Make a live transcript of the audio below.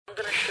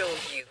I'm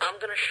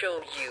gonna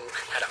show you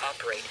how to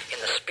operate in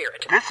the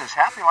spirit. This is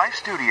Happy Life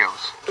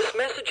Studios. This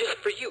message is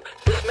for you.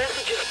 This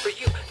message is for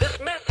you. This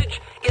message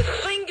is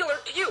singular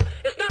to you.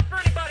 It's not for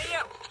anybody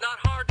else. It's not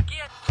hard to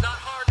get. It's not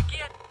hard to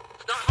get.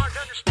 It's not hard to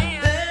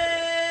understand.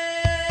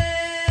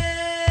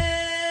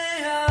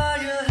 Hey, are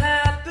you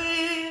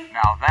happy?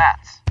 Now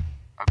that's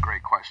a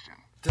great question.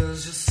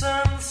 Does your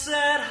sun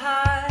set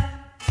high?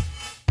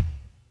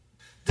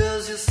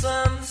 Does your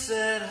sun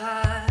set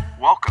high?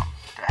 Welcome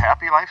to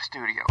Happy Life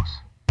Studios.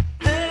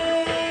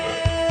 Hey,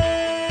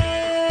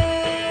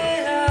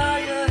 are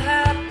you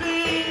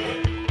happy?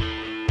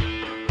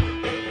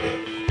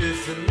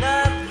 If you're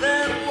not,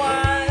 then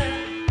why?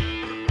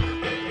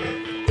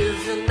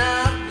 If you're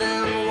not,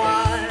 then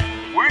why?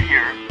 We're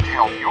here to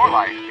help your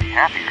life be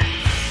happier.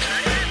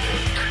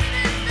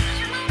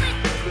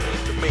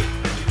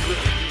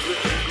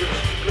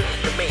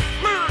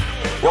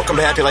 Welcome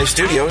to Happy Life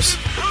Studios.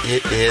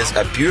 It is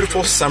a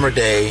beautiful summer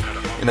day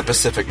in the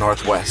Pacific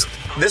Northwest.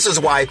 This is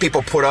why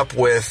people put up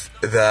with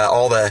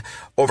all the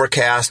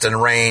overcast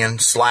and rain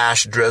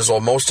 / drizzle.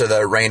 Most of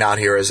the rain out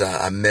here is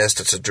a mist.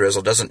 It's a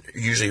drizzle. It doesn't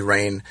usually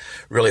rain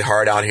really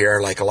hard out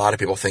here like a lot of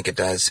people think it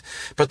does.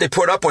 But they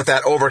put up with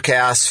that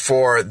overcast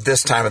for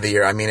this time of the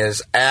year. I mean, it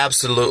is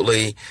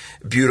absolutely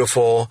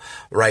beautiful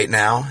right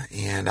now.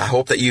 And I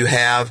hope that you're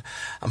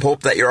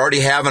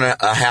already having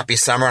a happy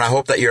summer. And I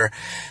hope that your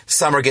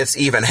summer gets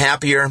even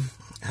happier.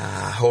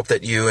 I hope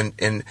that you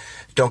and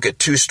don't get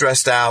too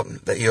stressed out,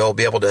 that you'll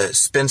be able to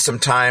spend some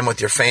time with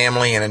your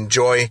family and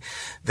enjoy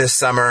this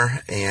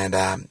summer and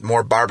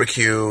more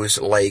barbecues,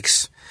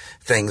 lakes,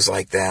 things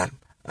like that.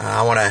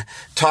 I want to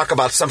talk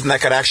about something that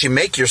could actually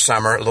make your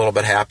summer a little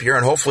bit happier,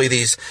 and hopefully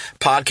these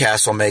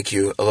podcasts will make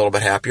you a little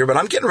bit happier. But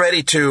I'm getting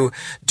ready to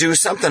do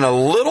something a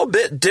little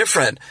bit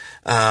different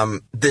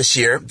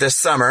this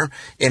summer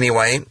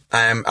anyway.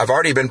 I've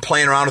already been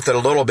playing around with it a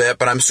little bit,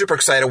 but I'm super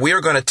excited. We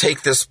are going to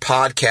take this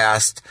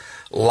podcast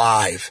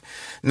live.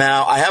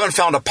 Now, I haven't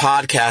found a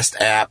podcast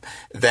app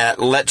that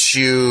lets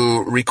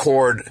you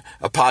record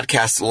a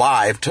podcast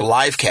live to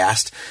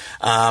livecast.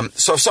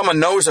 So if someone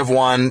knows of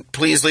one,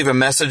 please leave a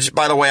message.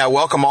 By the way, I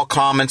welcome all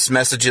comments,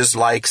 messages,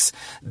 likes,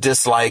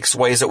 dislikes,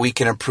 ways that we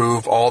can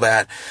improve, all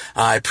that.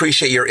 I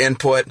appreciate your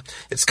input.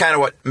 It's kind of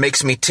what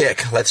makes me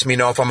tick, lets me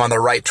know if I'm on the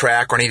right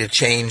track or need to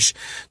change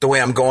the way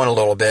I'm going a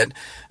little bit.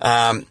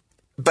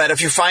 But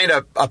if you find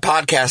a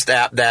podcast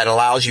app that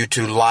allows you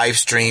to live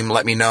stream,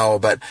 let me know.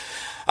 But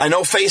I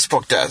know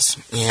Facebook does,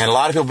 and a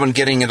lot of people have been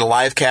getting into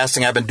live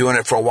casting. I've been doing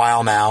it for a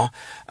while now.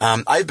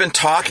 I've been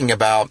talking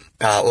about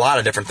a lot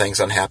of different things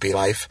on Happy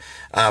Life,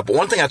 but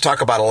one thing I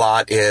talk about a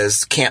lot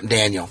is Camp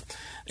Daniel.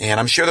 And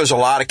I'm sure there's a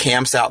lot of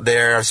camps out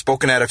there. I've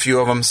spoken at a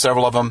few of them,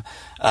 several of them,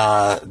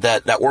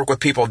 that work with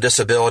people with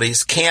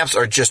disabilities. Camps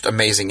are just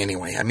amazing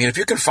anyway. I mean, if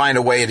you can find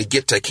a way to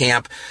get to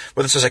camp,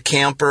 whether it's as a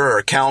camper or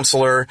a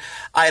counselor,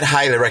 I'd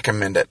highly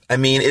recommend it. I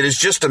mean, it is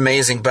just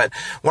amazing. But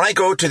when I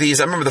go to these,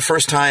 I remember the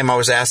first time I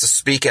was asked to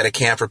speak at a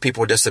camp for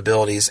people with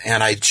disabilities,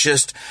 and I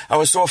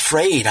was so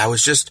afraid.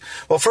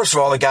 Well, first of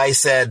all, the guy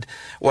said,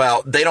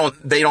 well, they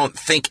don't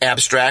think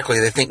abstractly,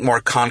 they think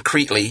more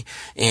concretely,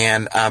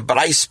 but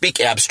I speak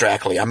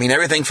abstractly. I mean,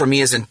 everything for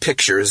me is in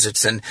pictures.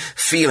 It's in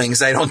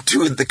feelings. I don't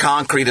do the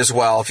concrete as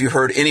well. If you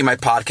heard any of my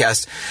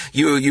podcasts,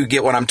 you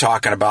get what I'm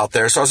talking about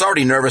there. So I was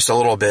already nervous a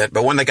little bit.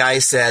 But when the guy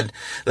said,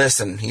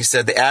 listen, he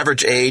said the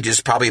average age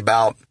is probably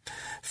about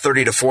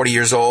 30 to 40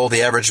 years old.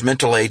 The average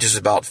mental age is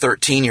about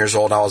 13 years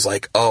old. I was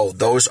like, oh,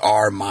 those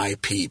are my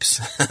peeps.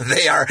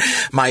 They are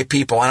my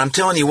people. And I'm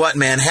telling you what,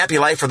 man, happy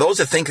life, for those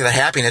that think that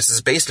happiness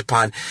is based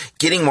upon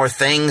getting more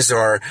things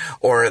or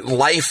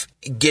life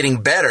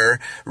getting better,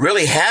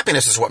 really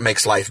happiness is what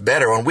makes life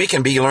better. When we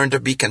can learn to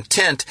be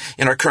content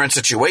in our current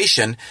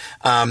situation,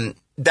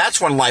 that's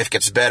when life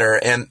gets better.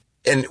 And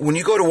when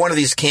you go to one of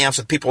these camps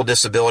with people with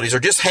disabilities or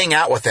just hang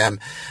out with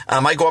them,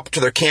 I go up to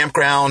their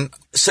campground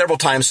several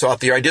times throughout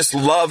the year. I just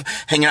love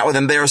hanging out with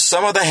them. They are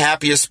some of the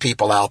happiest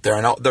people out there.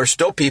 I know they're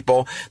still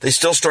people. They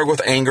still struggle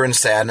with anger and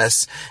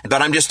sadness.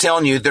 But I'm just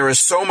telling you, there is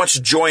so much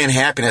joy and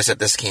happiness at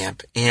this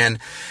camp. And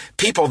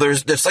people,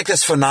 there's like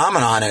this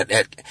phenomenon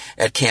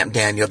at Camp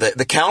Daniel.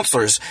 The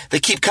counselors, they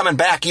keep coming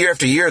back year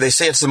after year. They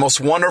say it's the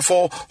most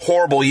wonderful,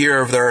 horrible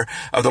year of their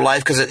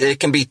life because it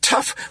can be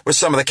tough with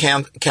some of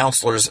the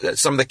counselors,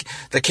 some of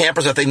the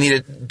campers that they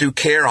need to do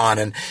care on.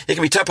 And it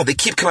can be tough, but they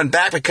keep coming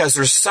back because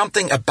there's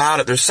something about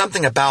it. There's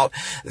something about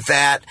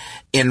that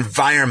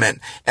environment.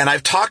 And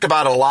I've talked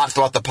about it a lot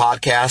throughout the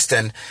podcast,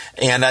 and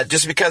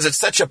just because it's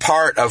such a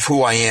part of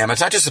who I am.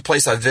 It's not just a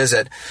place I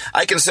visit.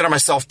 I consider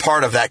myself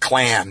part of that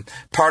clan,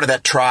 part of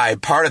that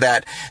tribe, part of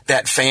that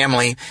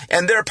family,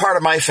 and they're part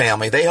of my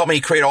family. They help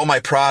me create all my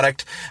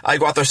product. I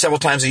go out there several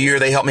times a year.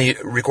 They help me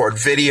record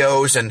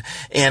videos, and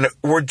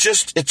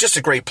it's just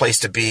a great place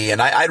to be. And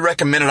I'd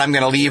recommend it. I'm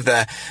going to leave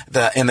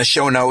in the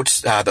show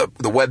notes, the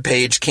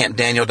webpage,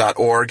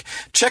 campdaniel.org.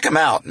 Check them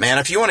out, man.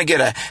 If you want to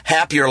get a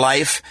happier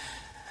life,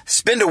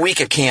 spend a week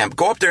at camp.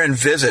 Go up there and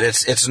visit.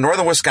 It's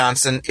northern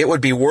Wisconsin. It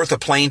would be worth a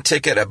plane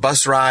ticket, a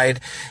bus ride,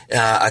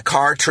 a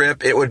car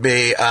trip. It would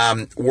be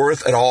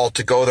worth it all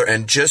to go there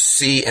and just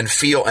see and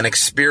feel and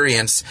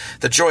experience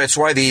the joy. It's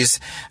why these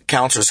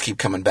counselors keep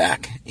coming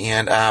back.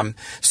 And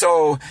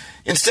so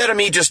instead of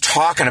me just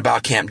talking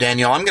about Camp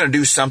Daniel, I'm going to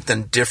do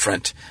something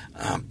different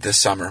this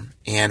summer,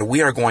 and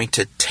we are going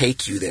to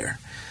take you there.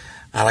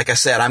 Like I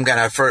said, I'm going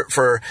to,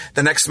 for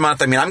the next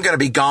month, I'm going to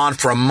be gone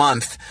for a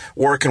month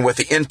working with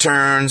the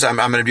interns. I'm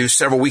going to do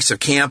several weeks of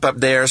camp up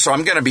there. So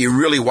I'm going to be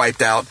really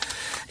wiped out.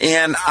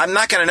 And I'm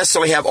not going to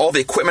necessarily have all the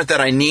equipment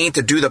that I need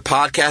to do the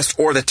podcast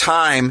or the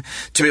time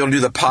to be able to do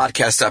the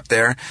podcast up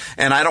there.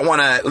 And I don't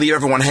want to leave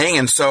everyone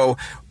hanging. So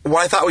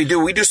what I thought we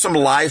do some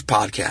live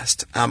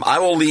podcast. I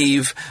will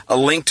leave a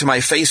link to my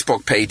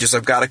Facebook pages.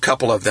 I've got a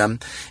couple of them.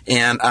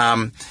 And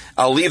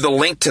I'll leave the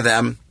link to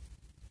them.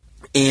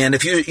 And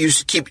if you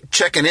keep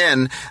checking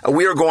in,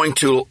 we are going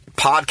to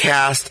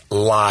podcast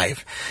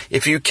live.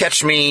 If you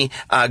catch me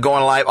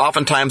going live,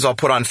 oftentimes I'll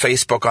put on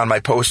Facebook on my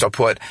post, I'll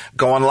put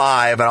going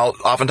live, and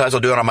oftentimes I'll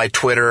do it on my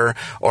Twitter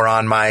or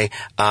on my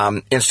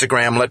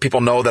Instagram, let people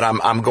know that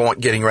I'm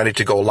getting ready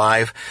to go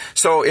live.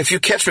 So if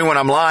you catch me when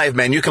I'm live,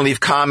 man, you can leave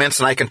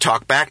comments and I can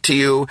talk back to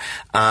you.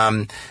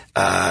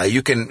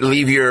 You can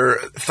leave your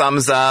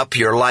thumbs up,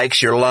 your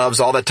likes, your loves,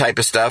 all that type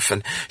of stuff,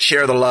 and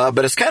share the love.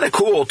 But it's kind of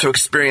cool to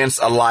experience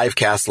a live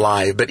cast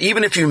live. But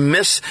even if you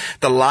miss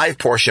the live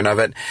portion of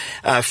it,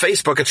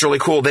 Facebook, it's really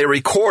cool. They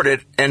record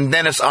it, and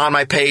then it's on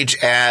my page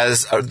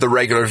as the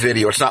regular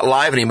video. It's not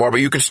live anymore,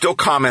 but you can still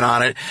comment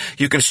on it.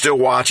 You can still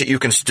watch it. You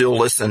can still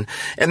listen.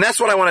 And that's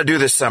what I want to do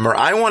this summer.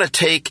 I want to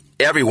take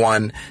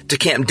everyone to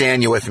Camp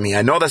Daniel with me.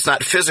 I know that's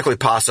not physically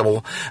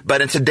possible,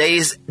 but in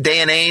today's day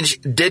and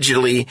age,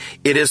 digitally,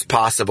 it is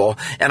possible.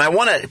 And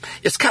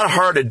it's kind of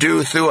hard to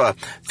do through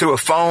a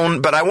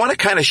phone, but I want to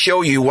kind of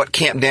show you what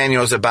Camp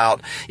Daniel is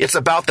about. It's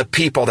about the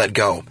people that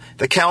go,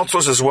 the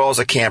counselors as well as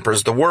the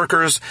campers, the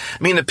workers.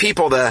 The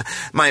people,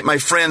 my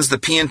friends, the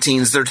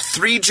PN-teens, they're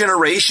 3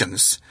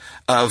 generations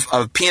of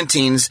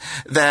PN-teens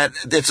that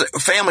it's a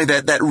family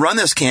that run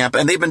this camp,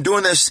 and they've been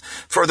doing this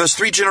for those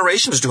 3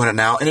 generations doing it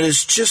now, and it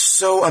is just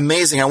so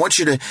amazing. I want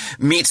you to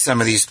meet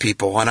some of these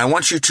people, and I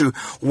want you to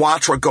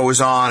watch what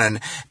goes on,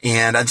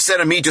 and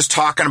instead of me just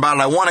talking about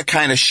it, I want to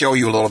kind of show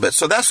you a little bit.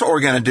 So that's what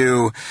we're going to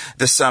do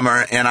this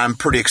summer, and I'm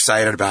pretty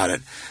excited about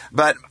it.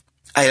 But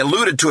I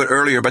alluded to it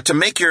earlier, but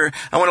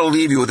I want to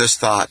leave you with this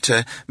thought,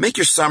 to make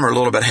your summer a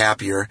little bit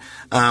happier.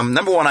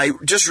 Number one, I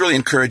just really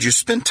encourage you,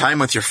 spend time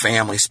with your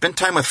family, spend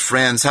time with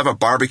friends, have a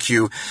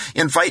barbecue,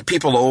 invite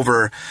people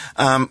over,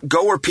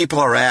 go where people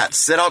are at,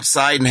 sit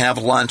outside and have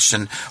lunch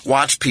and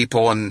watch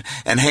people and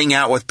hang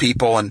out with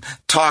people and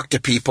talk to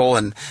people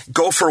and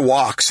go for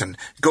walks and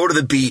go to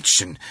the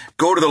beach and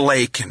go to the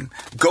lake and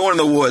go in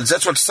the woods.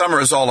 That's what summer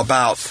is all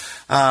about.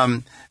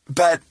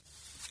 But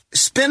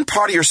spend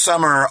part of your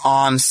summer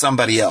on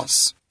somebody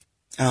else,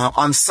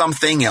 on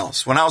something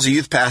else. When I was a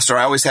youth pastor,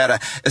 I always had a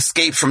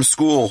escape from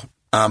school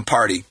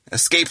party,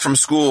 escape from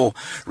school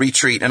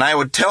retreat. And I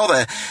would tell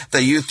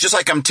the youth, just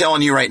like I'm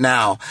telling you right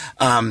now,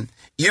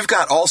 you've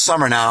got all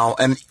summer now.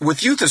 And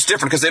with youth, it's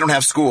different because they don't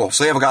have school.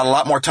 So they've got a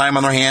lot more time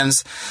on their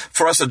hands.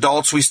 For us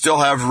adults, we still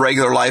have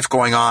regular life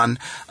going on.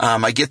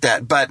 I get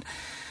that. But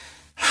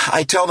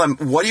I tell them,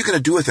 what are you going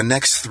to do with the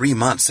next 3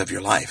 months of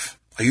your life?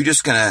 Are you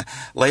just going to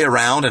lay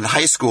around in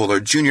high school or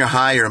junior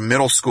high or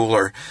middle school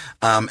or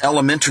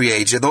elementary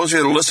age? Those of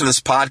you that listen to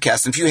this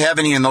podcast, and if you have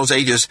any in those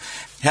ages,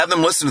 have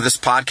them listen to this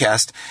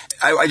podcast.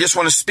 I just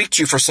want to speak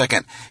to you for a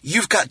second.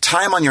 You've got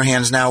time on your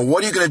hands now.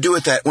 What are you going to do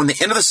with that when the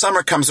end of the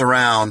summer comes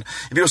around?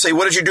 And people say,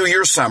 what did you do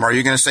your summer? Are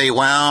you going to say,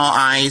 well,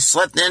 I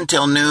slept in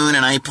till noon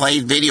and I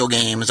played video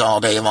games all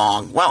day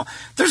long? Well,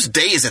 there's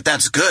days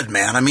that's good,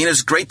 man.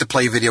 It's great to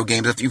play video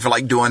games if you feel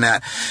like doing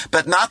that,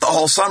 but not the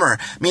whole summer.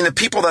 The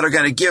people that are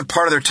going to give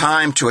part of their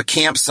time to a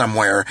camp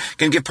somewhere,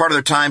 can give part of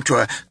their time to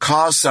a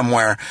cause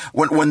somewhere,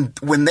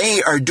 when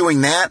they are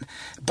doing that,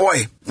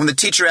 boy, when the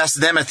teacher asks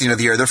them at the end of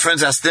the year, their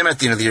friends ask them at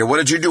the end of the year, what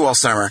did you do all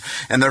summer?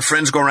 And their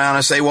friends go around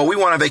and say, well, we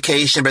went on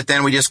vacation, but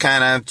then we just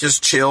kind of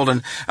just chilled,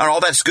 and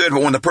all that's good.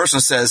 But when the person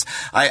says,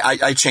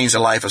 I changed the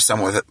life of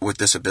someone with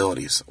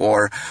disabilities,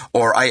 or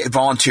I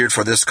volunteered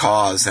for this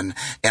cause, and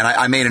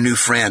I made a new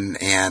friend,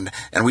 and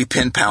we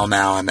pen pal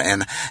now,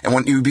 and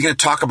when you begin to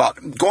talk about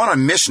go on a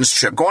missions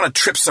trip, go on a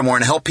trip somewhere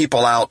and help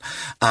people out,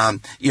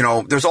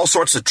 there's all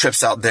sorts of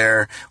trips out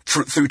there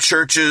through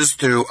churches,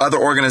 through other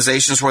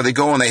organizations where they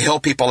go and they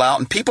help people out,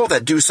 and people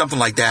that do something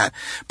like that,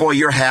 boy,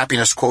 your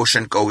happiness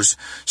quotient goes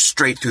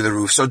straight through the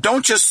roof. So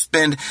don't just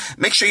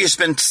make sure you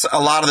spend a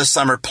lot of the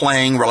summer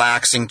playing,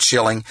 relaxing,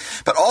 chilling,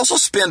 but also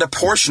spend a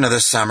portion of the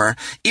summer,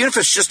 even if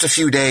it's just a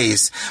few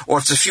days or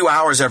if it's a few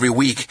hours every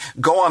week,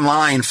 go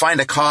online,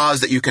 find a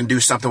cause that you can do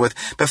something with,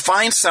 but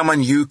find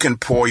someone you can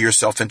pour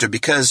yourself into,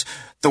 because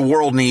the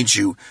world needs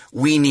you.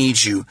 We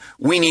need you.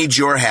 We need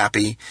your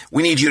happy.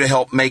 We need you to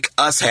help make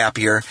us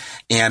happier,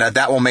 and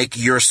that will make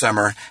your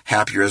summer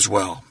happier as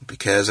well.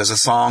 Because as the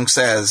song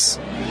says,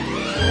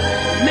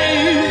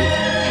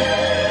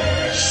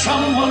 May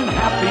someone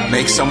happy.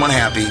 Make someone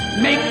happy,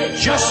 Make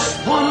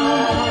just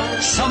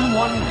one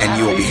someone and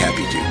you will be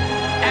happy too.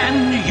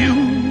 And you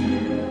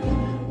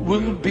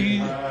will be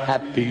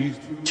happy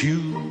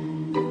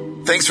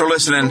too. Thanks for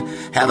listening.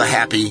 Have a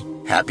happy,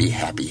 happy,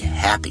 happy,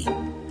 happy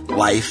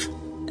life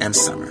and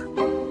summer.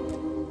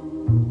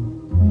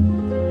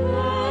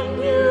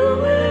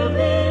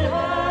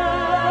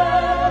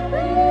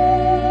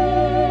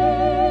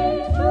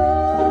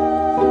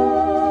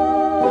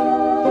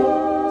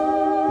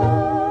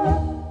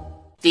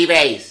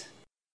 T-Base.